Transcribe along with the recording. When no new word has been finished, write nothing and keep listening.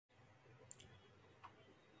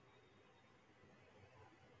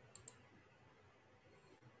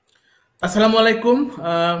আসসালামু আলাইকুম।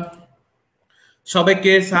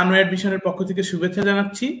 সবাইকে সানওয়ে অ্যাডমিশনের পক্ষ থেকে শুভেচ্ছা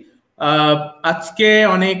জানাচ্ছি। আজকে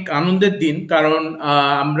অনেক আনন্দের দিন, কারণ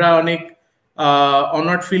আমরা অনেক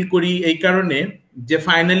অনার্ড ফিল করি এই কারণে যে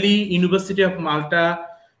ফাইনালি ইউনিভার্সিটি অফ মাল্টা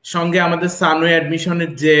সঙ্গে আমাদের সানওয়ে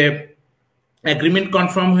অ্যাডমিশনের যে এগ্রিমেন্ট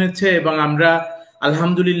কনফার্ম হয়েছে এবং আমরা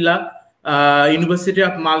আলহামদুলিল্লাহ ইউনিভার্সিটি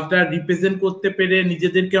অফ মাল্টা রিপ্রেজেন্ট করতে পেরে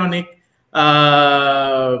নিজেদেরকে অনেক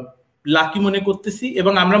লাকি মনে করতেছি।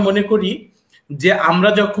 এবং আমরা মনে করি যে আমরা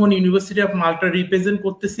যখন ইউনিভার্সিটি অফ মাল্টা রিপ্রেজেন্ট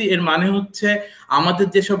করতেছি, এর মানে হচ্ছে আমাদের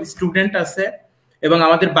যেসব স্টুডেন্ট আছে এবং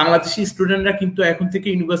আমাদের বাংলাদেশি স্টুডেন্টরা কিন্তু এখন থেকে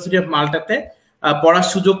ইউনিভার্সিটি অফ মাল্টাতে পড়ার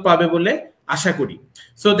সুযোগ পাবে বলে আশা করি।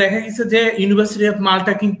 সো দেখা গেছে যে ইউনিভার্সিটি অফ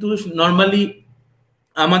মাল্টা কিন্তু নর্মালি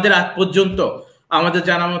আমাদের আগ পর্যন্ত আমাদের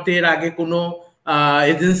জানা মতে এর আগে কোনো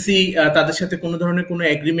এজেন্সি তাদের সাথে কোনো ধরনের কোনো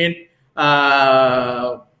এগ্রিমেন্ট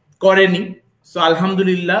করেনি। সো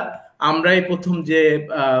আলহামদুলিল্লাহ আমরাই প্রথম যে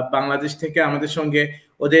বাংলাদেশ থেকে আমাদের সঙ্গে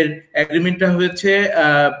ওদের এগ্রিমেন্টটা হয়েছে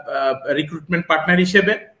রিক্রুটমেন্ট পার্টনার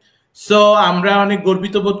হিসেবে। সো আমরা অনেক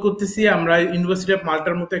গর্বিত বোধ করতেছি আমরা ইউনিভার্সিটি অফ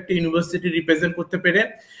মাল্টার মতো একটা ইউনিভার্সিটি রিপ্রেজেন্ট করতে পেরে।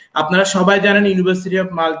 আপনারা সবাই জানেন ইউনিভার্সিটি অফ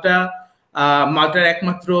মাল্টা মাল্টার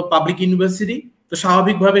একমাত্র পাবলিক ইউনিভার্সিটি। তো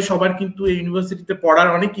স্বাভাবিকভাবে সবার কিন্তু এই ইউনিভার্সিটিতে পড়ার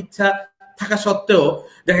অনেক ইচ্ছা থাকা সত্ত্বেও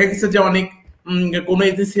দেখা গেছে যে অনেক কোনো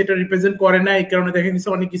এজেন্সি এটা রিপ্রেজেন্ট করে না, এই কারণে দেখা গেছে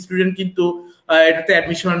অনেক স্টুডেন্ট কিন্তু এটাতে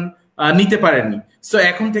অ্যাডমিশন নিতে পারেননি। সো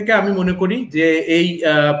এখন থেকে আমি মনে করি যে এই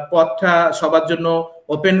পথটা সবার জন্য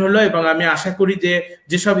ওপেন হলো এবং আমি আশা করি যে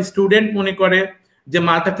যেসব স্টুডেন্ট মনে করে যে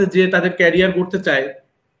মাল্টাতে যে তাদের ক্যারিয়ার করতে চায়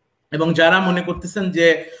এবং যারা মনে করতেছেন যে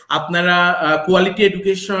আপনারা কোয়ালিটি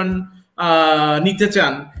এডুকেশন নিতে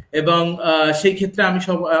চান এবং সেই ক্ষেত্রে আমি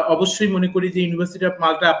অবশ্যই মনে করি যে ইউনিভার্সিটি অফ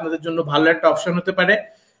মাল্টা আপনাদের জন্য ভালো একটা অপশন হতে পারে।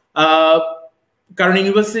 কারণ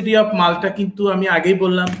ইউনিভার্সিটি অফ মাল্টা কিন্তু আমি আগেই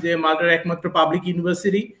বললাম যে মাল্টার একমাত্র পাবলিক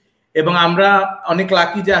ইউনিভার্সিটি এবং আমরা অনেক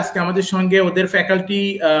লাকি যে আজকে আমাদের সঙ্গে ওদের ফ্যাকাল্টি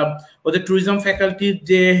ওদের ট্যুরিজম ফ্যাকাল্টির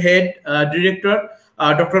যে হেড ডিরেক্টর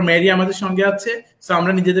ডক্টর ম্যারি আমাদের সঙ্গে আছে। সো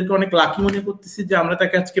আমরা নিজেদেরকে অনেক লাকি মনে করতেছি যে আমরা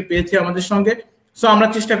তাকে আজকে পেয়েছি আমাদের সঙ্গে। সো আমরা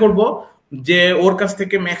চেষ্টা করব যে ওর কাছ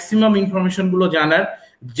থেকে ম্যাক্সিমাম ইনফরমেশন গুলো জানার,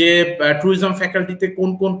 যে ট্যুরিজম ফ্যাকাল্টিতে কোন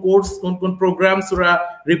কোন কোর্স কোন কোন প্রোগ্রামস ওরা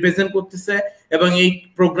রিপ্রেজেন্ট করতেছে এবং এই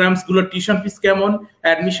প্রোগ্রামস গুলো টিউশন ফিস কেমন,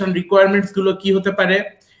 অ্যাডমিশন রিকোয়ারমেন্টস গুলো কি হতে পারে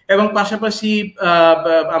এবং পাশাপাশি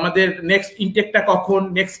আমাদের নেক্সট ইনটেকটা কখন,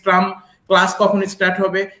 নেক্সট টার্ম ক্লাস কখন স্টার্ট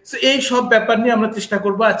হবে। সো এই সব ব্যাপার নিয়ে আমরা চেষ্টা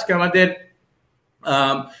করব আজকে আমাদের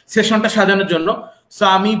সেশনটা সাজানোর জন্য। সো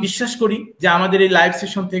আমি বিশ্বাস করি যে আমাদের এই লাইভ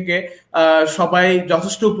সেশন থেকে সবাই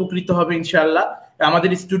যথেষ্ট উপকৃত হবে ইনশাআল্লাহ।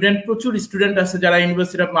 আমাদের স্টুডেন্ট প্রচুর স্টুডেন্ট আছে যারা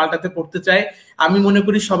ইউনিভার্সিটি অফ মাল্টাতে পড়তে চায়। আমি মনে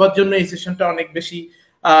করি সবার জন্য এই সেশনটা অনেক বেশি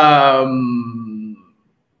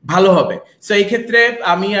ভালো হবে। সো এই ক্ষেত্রে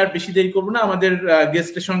আমি আর বেশি দেরি করবো না, আমাদের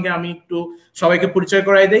গেস্টের সঙ্গে আমি একটু সবাইকে পরিচয়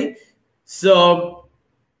করাই দেই। So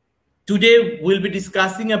today we'll be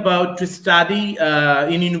discussing about to study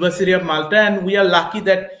in University of Malta, and we are lucky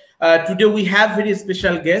that today we have very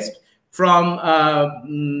special guest from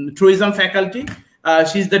tourism faculty.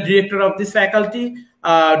 She's the director of this faculty,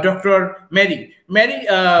 Dr. Mary. Mary,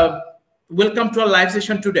 welcome to our live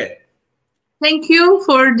session today. Thank you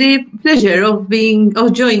for the pleasure of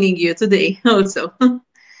joining you today also.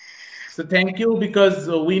 So thank you, because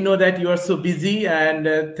we know that you are so busy, and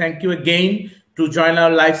thank you again to join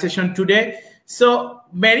our live session today. So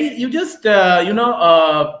Mary, you just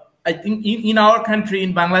I think in our country,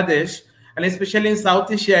 in Bangladesh, and especially in South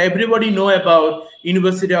Asia, everybody know about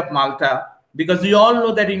University of Malta, because we all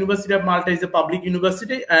know that University of Malta is a public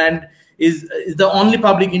university and is the only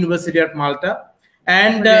public university at Malta.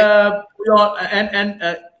 And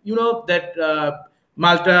you know that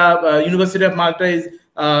Malta University of Malta is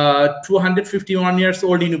 251 years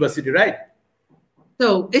old university, right? So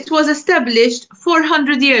it was established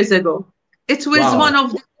 400 years ago. It was one of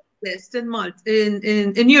the oldest in Malta,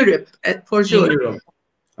 in Europe, for sure. In Europe.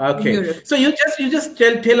 Okay. Europe. So you just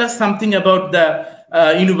tell us something about the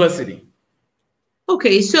university.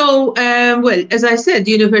 Okay, so well, as I said,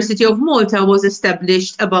 the University of Malta was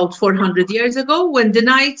established about 400 years ago when the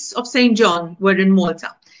Knights of St. John were in Malta.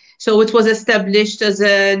 So it was established as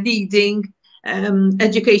a leading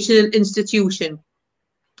educational institution.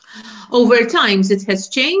 Over times, it has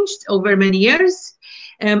changed over many years.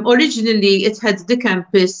 Originally, it had the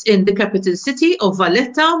campus in the capital city of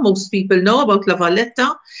Valletta. Most people know about La Valletta.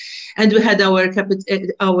 And we had our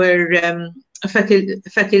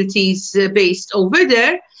faculties based over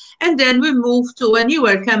there. And then we moved to a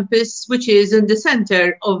newer campus, which is in the center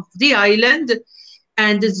of the island.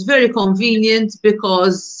 And it's very convenient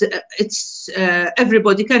because it's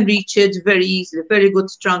everybody can reach it very easily, very good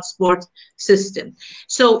transport system.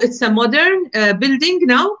 So it's a modern building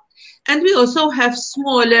now. And we also have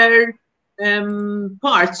smaller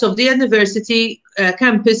parts of the university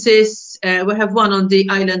campuses. We have one on the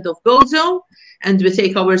island of Gozo, and we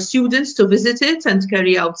take our students to visit it and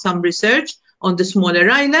carry out some research on the smaller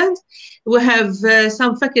island. We have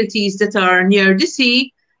some faculties that are near the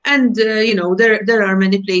sea, and you know, there are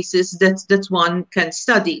many places that one can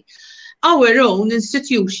study. Our own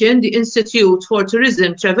institution, the Institute for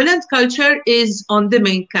Tourism, Travel and Culture, is on the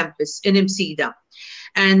main campus in Msida.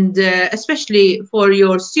 And especially for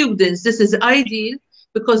your students, this is ideal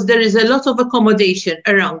because there is a lot of accommodation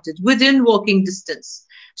around it within walking distance.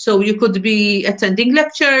 So you could be attending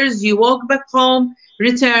lectures, you walk back home,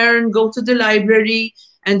 return, go to the library,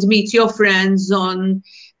 and meet your friends on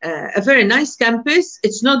a very nice campus.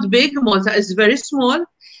 It's not big, Malta is very small,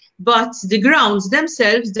 but the grounds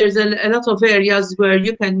themselves, there's a lot of areas where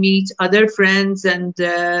you can meet other friends, and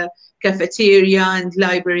cafeteria and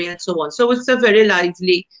library and so on. So it's a very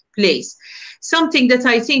lively place. Something that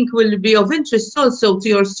I think will be of interest also to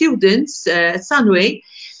your students at Sunway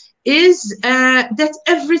is that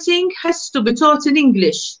everything has to be taught in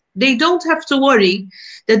English. They don't have to worry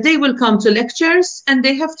that they will come to lectures and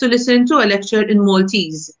they have to listen to a lecture in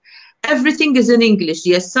Maltese. Everything is in English.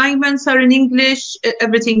 The assignments are in English.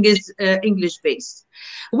 Everything is English-based,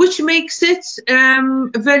 which makes it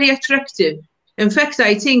very attractive. In fact,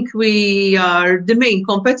 I think we are the main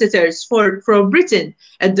competitors for Britain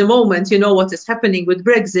at the moment. You know what is happening with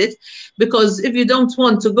Brexit, because if you don't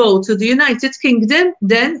want to go to the United Kingdom,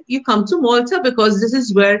 then you come to Malta, because this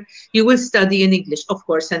is where you will study in English, of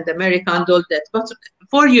course, and America and all that. But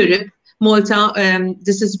for Europe, Malta,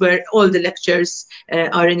 this is where all the lectures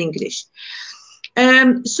are in English.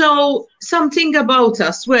 So something about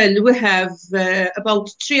us. Well, we have about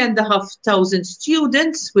 3,500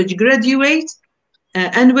 students which graduate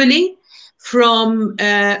annually from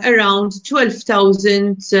around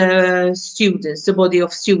 12,000 students, the body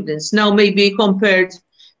of students. Now, maybe compared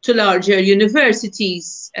to larger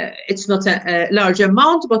universities, it's not a large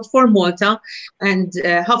amount, but for Malta and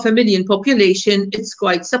 500,000 population, it's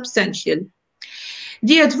quite substantial.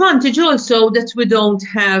 The advantage also that we don't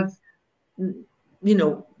have, you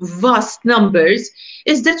know, vast numbers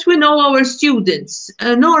is that we know our students.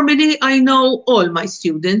 Normally, I know all my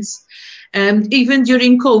students. Even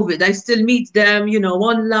during COVID, I still meet them, you know,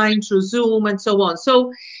 online through Zoom and so on. So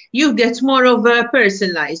you get more of a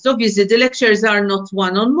personalized. Obviously, the lectures are not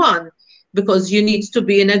one-on-one because you need to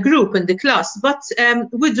be in a group in the class. But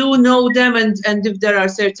we do know them, and if there are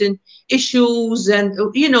certain issues, and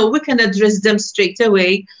you know, we can address them straight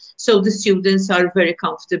away. So the students are very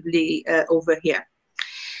comfortably over here.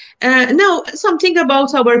 Now, something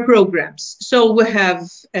about our programs. So we have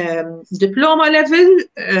diploma level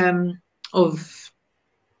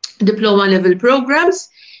programs.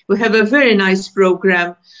 We have a very nice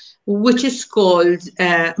program which is called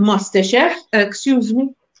MasterChef. Excuse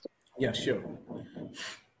me. Yeah, sure.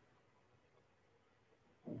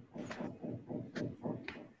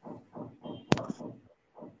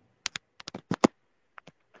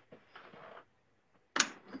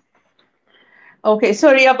 Okay,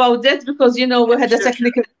 sorry about that, because you know we had a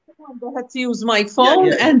technical problem. I had to use my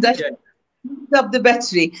phone and I used up the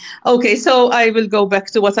battery. Okay, so I will go back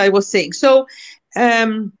to what I was saying. So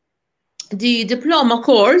the diploma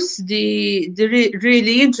course, the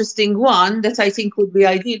really interesting one that I think would be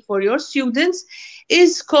ideal for your students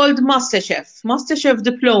is called MasterChef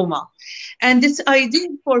Diploma. And it's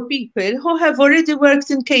ideal for people who have already worked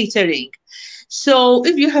in catering. So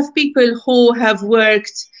if you have people who have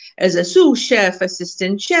worked as a sous chef,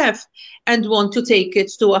 assistant chef, and want to take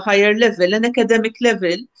it to a higher level, an academic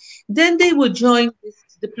level, then they would join this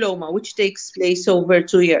diploma, which takes place over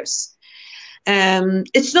 2 years.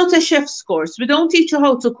 It's not a chef's course. We don't teach you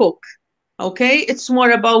how to cook, okay? It's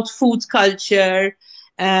more about food culture,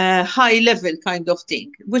 high level kind of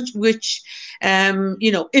thing, which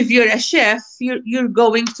you know, if you're a chef, you're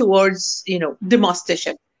going towards, you know, the master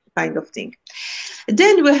chef kind of thing.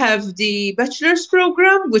 Then we have the bachelor's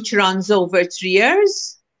program, which runs over 3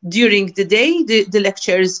 years during the day. The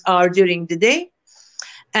lectures are during the day,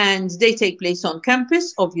 and they take place on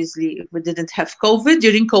campus. Obviously, if we didn't have COVID,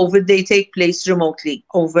 during COVID, they take place remotely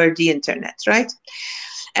over the internet, right?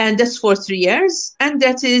 And that's for 3 years. And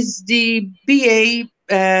that is the BA,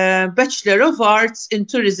 Bachelor of Arts in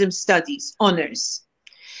Tourism Studies, honors.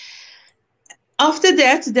 After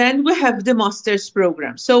that, then we have the master's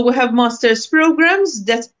program. So we have master's programs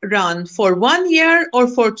that run for 1 year or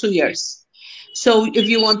for 2 years. So if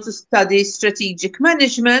you want to study strategic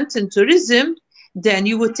management and tourism, then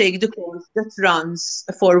you would take the course that runs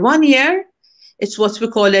for 1 year. It's what we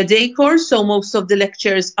call a day course. So most of the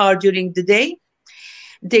lectures are during the day.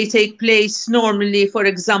 They take place normally, for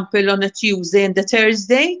example, on a Tuesday and a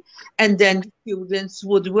Thursday, and then students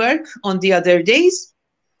would work on the other days.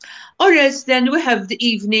 Or else then we have the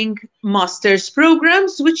evening master's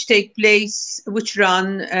programs, which run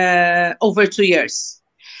over 2 years.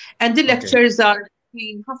 And the lectures are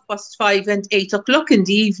between 5:30 and 8 o'clock in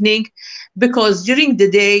the evening, because during the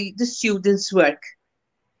day, the students work.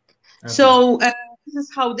 Okay. So this is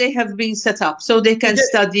how they have been set up, so they can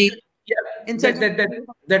study. Yeah,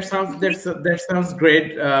 that sounds great,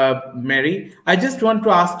 Mary. I just want to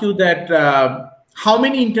ask you that how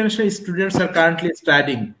many international students are currently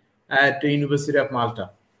studying at the University of Malta?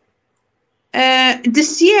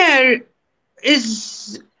 This year is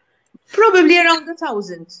probably around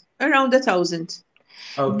 1,000. Around 1,000.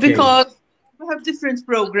 Okay. Because we have different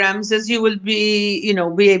programs, as you will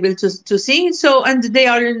be able to see. So, and they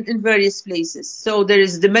are in various places. So there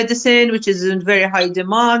is the medicine, which is in very high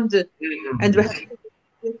demand, and we have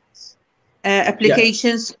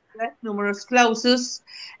applications, numerous clauses.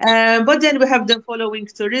 But then we have them following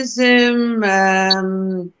tourism,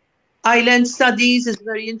 island studies is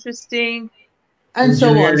very interesting, and so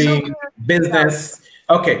on. So, business.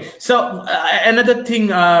 Okay, so another thing,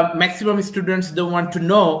 maximum students don't want to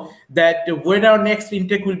know that when our next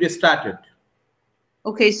intake will be started.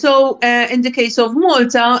 Okay, so in the case of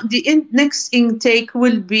Malta, the next intake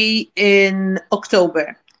will be in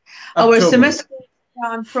October. Our semester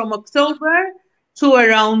runs from October to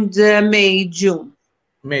around May, June.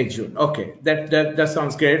 May, June. Okay, that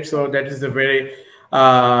sounds great. So that is a very,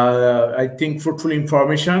 I think, fruitful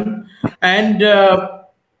information. And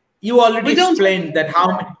you already explained that how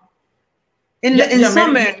many in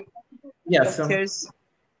summer. Yes.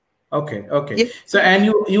 Okay. Yes. So, and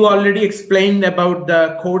you already explained about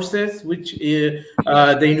the courses which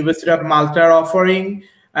the University of Malta are offering,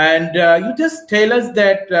 and you just tell us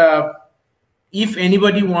that if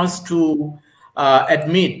anybody wants to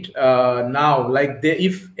admit now, like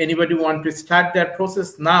if anybody wants to start their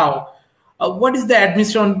process now, what is the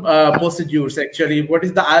admission procedures actually? What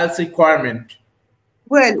is the IELTS requirement?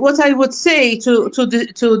 Well, what I would say to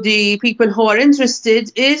the people who are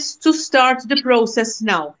interested is to start the process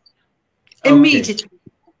now, immediately.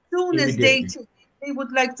 As soon as they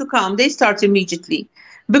would like to come, they start immediately,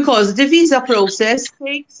 because the visa process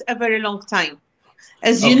takes a very long time.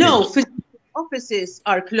 As you know, offices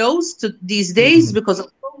are closed these days because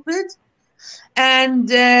of COVID,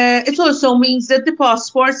 and it also means that the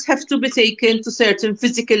passports have to be taken to certain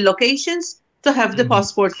physical locations to have the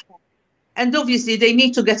passport. And obviously, they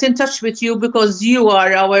need to get in touch with you, because you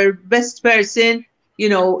are our best person,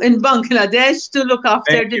 in Bangladesh to look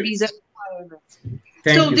after the visa requirement.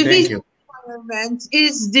 So the visa requirement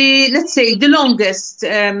is let's say, the longest,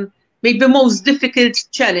 maybe most difficult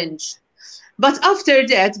challenge. But after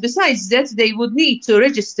that, besides that, they would need to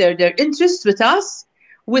register their interest with us.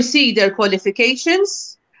 We see their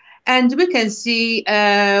qualifications, and we can see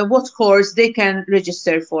what course they can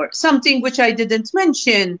register for. Something which I didn't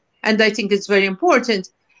mention, and I think it's very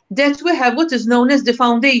important, that we have what is known as the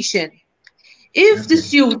foundation. If the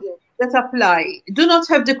students that apply do not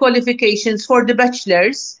have the qualifications for the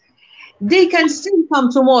bachelors, they can still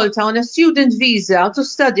come to Malta on a student visa to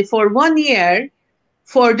study for 1 year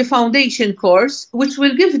for the foundation course, which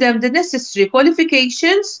will give them the necessary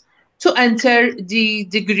qualifications to enter the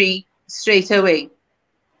degree straight away.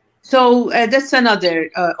 So that's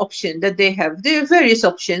another option that they have. There are various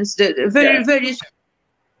options, various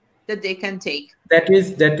that they can take. That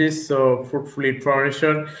is so fruitful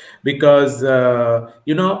information, because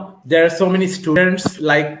there are so many students,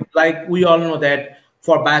 like we all know that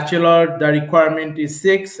for bachelor the requirement is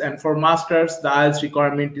 6, and for masters the IELTS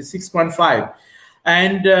requirement is 6.5,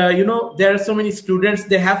 and there are so many students,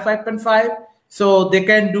 they have 5.5, so they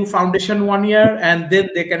can do foundation 1 year and then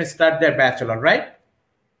they can start their bachelor, right?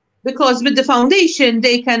 Because with the foundation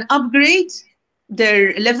they can upgrade their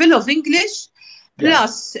level of English.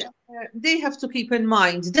 Plus, they have to keep in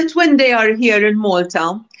mind that when they are here in Malta,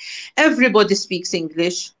 everybody speaks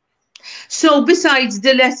English. So besides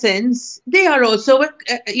the lessons, they are also,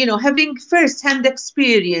 having first-hand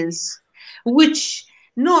experience, which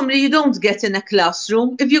normally you don't get in a classroom.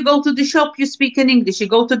 If you go to the shop, you speak in English. You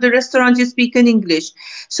go to the restaurant, you speak in English.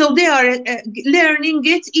 So they are learning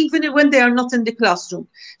it even when they are not in the classroom.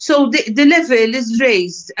 So the level is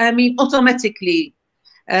raised, automatically.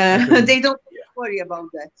 They don't worry about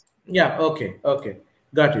that. Yeah, okay,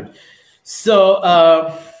 got it. So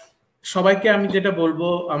সবাইকে আমি যেটা বলবো,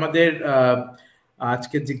 আমাদের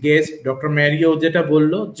আজকের যে guest doctor Mario যেটা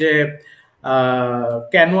বললো যে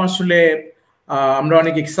কেন আসলে আমরা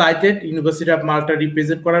অনেক excited university of Malta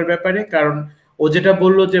represent করার ব্যাপারে, কারণ ও যেটা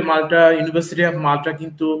বললো যে মাল্টা, ইউনিভার্সিটি অফ মাল্টা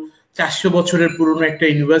কিন্তু 400 বছরের পুরনো একটা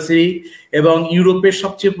ইউনিভার্সিটি এবং ইউরোপের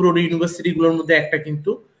সবচেয়ে পুরনো ইউনিভার্সিটিগুলোর মধ্যে একটা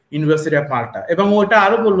কিন্তু ইউনিভার্সিটি অফ মাল্টা। এবং ওটা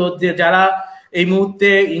আরো বললো যে যারা এই মুহূর্তে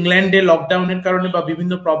ইংল্যান্ডে লকডাউনের কারণে বা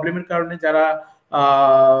বিভিন্ন প্রবলেমের কারণে যারা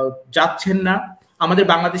যাচ্ছেন না, আমাদের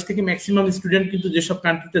বাংলাদেশ থেকে ম্যাক্সিমাম স্টুডেন্ট কিন্তু যেসব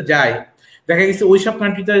কান্ট্রিতে যায়, দেখা গেছে ওইসব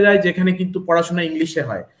কান্ট্রিতে যায় যেখানে কিন্তু পড়াশোনা ইংলিশে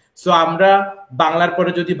হয়। সো আমরা বাংলার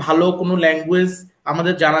পরে যদি ভালো কোনো ল্যাঙ্গুয়েজ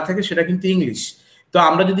আমাদের জানা থাকে সেটা কিন্তু ইংলিশ। তো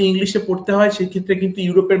আমরা যদি ইংলিশে পড়তে হয় সেই ক্ষেত্রে কিন্তু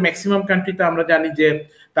ইউরোপের ম্যাক্সিমাম কান্ট্রিতে আমরা জানি যে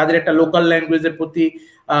তাদের একটা লোকাল ল্যাঙ্গুয়েজের প্রতি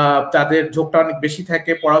তাদের ঝোঁকটা অনেক বেশি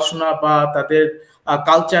থাকে, পড়াশোনা বা তাদের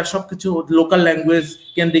কালচার সবকিছু লোকাল ল্যাঙ্গুয়েজ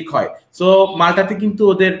কেন্দ্রিক হয়। সো মাল্টাতে কিন্তু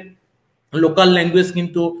ওদের লোকাল ল্যাঙ্গুয়েজ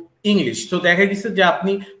কিন্তু ইংলিশ। তো দেখা গেছে যে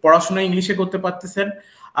আপনি পড়াশোনা ইংলিশে করতে পারতেছেন।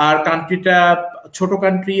 আর কান্ট্রিটা ছোট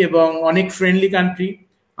কান্ট্রি এবং অনেক ফ্রেন্ডলি কান্ট্রি।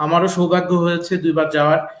 আমারও সৌভাগ্য হয়েছে 2 বার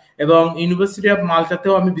যাওয়ার, এবং ইউনিভার্সিটি অফ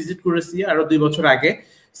মাল্টাতেও আমি ভিজিট করেছি আরো 2 বছর আগে।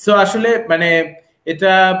 সো আসলে মানে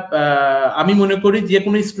এটা আমি মনে করি যে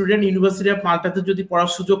কোনো স্টুডেন্ট ইউনিভার্সিটি অফ মাল্টাতে যদি পড়ার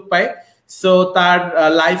সুযোগ পায়, সো তার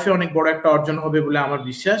লাইফে অনেক বড় একটা অর্জন হবে বলে আমার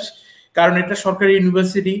বিশ্বাস। কারণ এটা সরকারি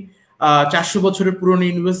ইউনিভার্সিটি, 400 বছরের পুরনো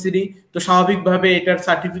ইউনিভার্সিটি, তো স্বাভাবিকভাবে এটার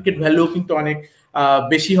সার্টিফিকেট ভ্যালু কিন্তু অনেক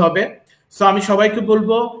বেশি হবে। সো আমি সবাইকে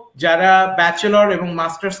বলবো যারা ব্যাচেলর এবং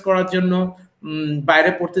মাস্টার্স করার জন্য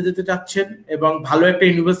বাইরে পড়তে যেতে চাচ্ছেন এবং ভালো একটা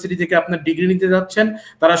ইউনিভার্সিটি থেকে আপনার ডিগ্রি নিতে যাচ্ছেন,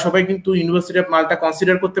 তারা সবাই কিন্তু ইউনিভার্সিটি অফ মাল্টা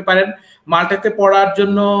কনসিডার করতে পারেন। মাল্টাতে পড়ার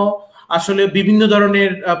জন্য আসলে বিভিন্ন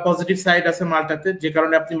ধরনের পজিটিভ সাইড আছে মাল্টাতে, যে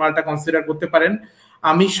কারণে আপনি মাল্টা কনসিডার করতে পারেন।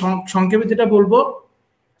 আমি সংক্ষেপে যেটা বলবো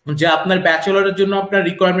যে আপনার ব্যাচেলরের জন্য আপনার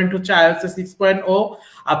রিকোয়ারমেন্ট হচ্ছে IELTS 6.0,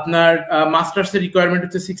 আপনার মাস্টার্স এর রিকোয়ারমেন্ট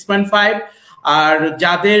হচ্ছে 6.5। আর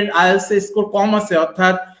যাদের IELTS স্কোর কম আছে,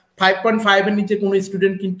 অর্থাৎ 5.5 এর নিচে কোনো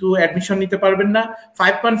স্টুডেন্ট কিন্তু অ্যাডমিশন নিতে পারবেন না।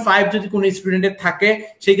 5.5 যদি কোনো স্টুডেন্টের থাকে,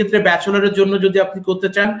 সেই ক্ষেত্রে ব্যাচেলরের জন্য যদি আপনি করতে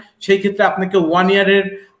চান, সেই ক্ষেত্রে আপনাকে 1 ইয়ারের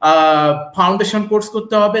ফাউন্ডেশন কোর্স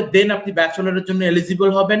করতে হবে, দেন আপনি ব্যাচেলরের জন্য এলিজিবল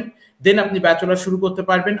হবেন, দেন আপনি ব্যাচেলর শুরু করতে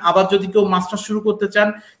পারবেন। আবার যদি কেউ মাস্টার শুরু করতে চান,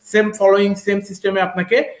 সেম সিস্টেমে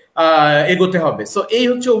আপনাকে এগোতে হবে। সো এই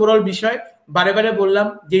হচ্ছে ওভারঅল বিষয়। বারে বারে বললাম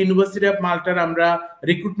যে ইউনিভার্সিটি অফ মাল্টার আমরা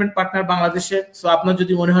রিক্রুটমেন্ট পার্টনার বাংলাদেশে। সো আপনার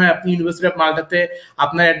যদি মনে হয় আপনি ইউনিভার্সিটি অফ মাল্টাতে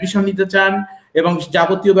আপনার অ্যাডমিশন নিতে চান এবং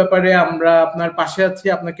যাবতীয় ব্যাপারে আমরা আপনার পাশে আছি,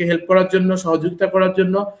 আপনাকে হেল্প করার জন্য, সহযোগিতা করার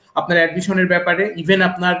জন্য, আপনার অ্যাডমিশনের ব্যাপারে, ইভেন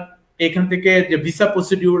আপনার এখান থেকে যে ভিসা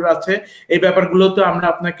প্রসিডিউর আছে এই ব্যাপারগুলো তো আমরা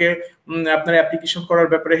আপনাকে আপনার অ্যাপ্লিকেশন করার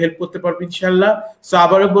ব্যাপারে হেল্প করতে পারবো ইনশাআল্লাহ। সো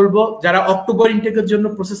আবারও বলবো যারা অক্টোবর ইনটেকের জন্য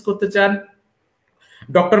প্রসেস করতে চান,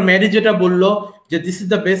 ডক্টর ম্যারি যেটা বললো যে this is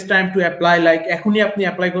the best time to apply, like এখনই আপনি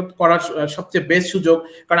অ্যাপ্লাই করার সবচেয়ে বেস্ট সুযোগ।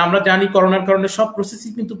 কারণ আমরা জানি করোনার কারণে সব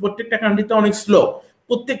প্রসেসই কিন্তু প্রত্যেকটা কান্ট্রিতে অনেক স্লো,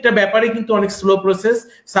 প্রত্যেকটা ব্যাপারে কিন্তু অনেক স্লো প্রসেস।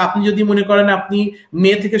 সো আপনি যদি মনে করেন আপনি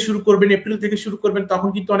মে থেকে শুরু করবেন, এপ্রিল থেকে শুরু করবেন, তখন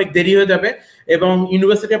কিন্তু অনেক দেরি হয়ে যাবে। এবং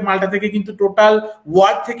ইউনিভার্সিটি অফ মাল্টা থেকে কিন্তু টোটাল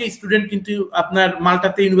ওয়ার্ল্ড থেকে স্টুডেন্ট কিন্তু আপনার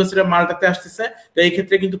মাল্টাতে, ইউনিভার্সিটি অফ মাল্টাতে আসতেছে। তো এই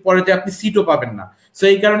ক্ষেত্রে কিন্তু পরে যে আপনি সিটও পাবেন না। সো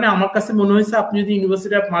এই কারণে আমার কাছে মনে হয়েছে আপনি যদি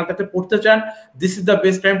ইউনিভার্সিটি অফ মাল্টাতে পড়তে চান, this is the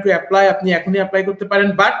best time to apply. আপনি এখনই অ্যাপ্লাই করতে পারেন,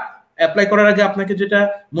 বাট অ্যাপ্লাই করার আগে আপনাকে যেটা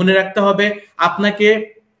মনে রাখতে হবে, আপনাকে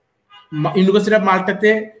ইউনিভার্সিটি অফ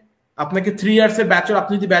মাল্টাতে আপনাকে 3 ইয়ার্সের ব্যাচেলর,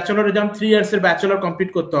 আপনি যদি ব্যাচেলরে যান 3 ইয়ার্সের ব্যাচেলর কমপ্লিট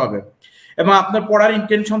করতে হবে এবং আপনার পড়ার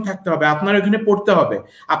ইন্টেনশন থাকতে হবে, আপনার ওখানে পড়তে হবে,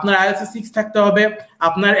 আপনার IELTS 6 থাকতে হবে,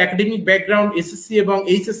 আপনার একাডেমিক ব্যাকগ্রাউন্ড এসএসসি এবং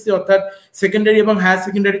এইচএসসি অর্থাৎ সেকেন্ডারি এবং হায়ার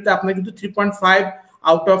সেকেন্ডারিতে আপনার কিন্তু 3.5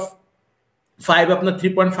 আউট অফ 5 আপনার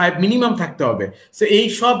 3.5 মিনিমাম থাকতে হবে। সো এই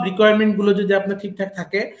সব রিকোয়ারমেন্ট গুলো যদি আপনার ঠিকঠাক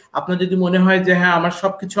থাকে, আপনার যদি মনে হয় যে হ্যাঁ আমার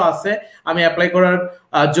সবকিছু আছে, আমি অ্যাপ্লাই করার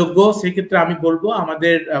যোগ্য, সেই ক্ষেত্রে আমি বলবো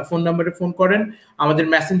আমাদের ফোন নাম্বারে ফোন করেন, আমাদের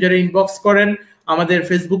মেসেঞ্জারে ইনবক্স করেন, আমাদের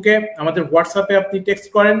ফেসবুকে, আমাদের হোয়াটসঅ্যাপে আপনি টেক্সট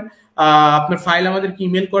করেন, আপনার ফাইল আমাদেরকে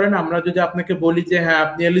ইমেল করেন। আমরা যদি আপনাকে বলি যে হ্যাঁ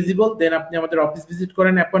আপনি এলিজিবল, দেন আপনি আমাদের অফিস ভিজিট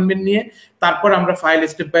করেন অ্যাপয়েন্টমেন্ট নিয়ে, তারপর আমরা file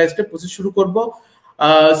step by step process শুরু করব।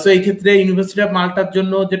 সো এই ক্ষেত্রে ইউনিভার্সিটি অফ মাল্টার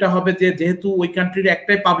জন্য যেটা হবে যে যেহেতু ওই কান্ট্রির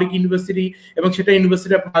একটাই পাবলিক ইউনিভার্সিটি এবং সেটা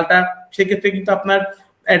ইউনিভার্সিটি অফ মাল্টা, সেক্ষেত্রে কিন্তু আপনার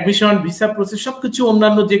অ্যাডমিশন, ভিসা প্রসেস সবকিছু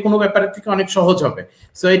অন্যান্য যে কোনো ব্যাপারের থেকে অনেক সহজ হবে।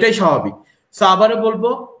 সো এটাই স্বাভাবিক। সো আবারও বলবো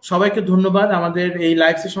সবাইকে ধন্যবাদ আমাদের এই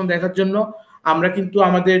লাইভ সেশন দেখার জন্য। আমরা কিন্তু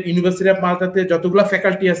আমাদের ইউনিভার্সিটি অফ মাল্টাতে যতগুলো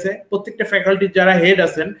ফ্যাকাল্টি আছে, প্রত্যেকটা ফ্যাকাল্টির যারা হেড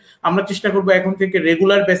আছেন, আমরা চেষ্টা করবো এখন থেকে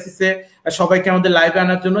রেগুলার বেসিসে সবাইকে আমাদের লাইভে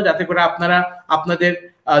আনার জন্য, যাতে করে আপনারা আপনাদের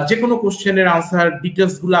যে কোনো কোশ্চেনের আনসার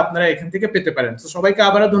ডিটেলস গুলো আপনারা এখান থেকে পেতে পারেন। তো সবাইকে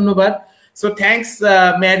আবারও ধন্যবাদ। So thanks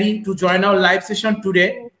Mary to join our live session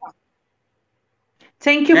today.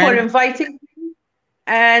 Thank you for inviting me.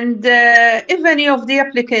 And if any of the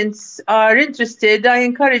applicants are interested, I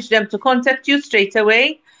encourage them to contact you straight away,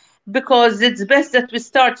 because it's best that we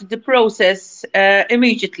start the process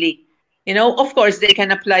immediately. You know, of course they can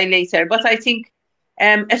apply later, but I think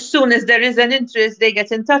as soon as there is an interest, they get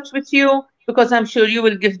in touch with you. because I'm sure you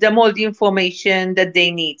will give them all the information that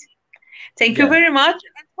they need. Thank you very much,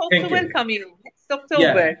 and hope to welcome you next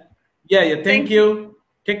October. Yeah. Thank you.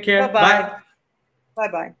 Take care. Bye-bye. Bye.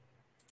 Bye-bye.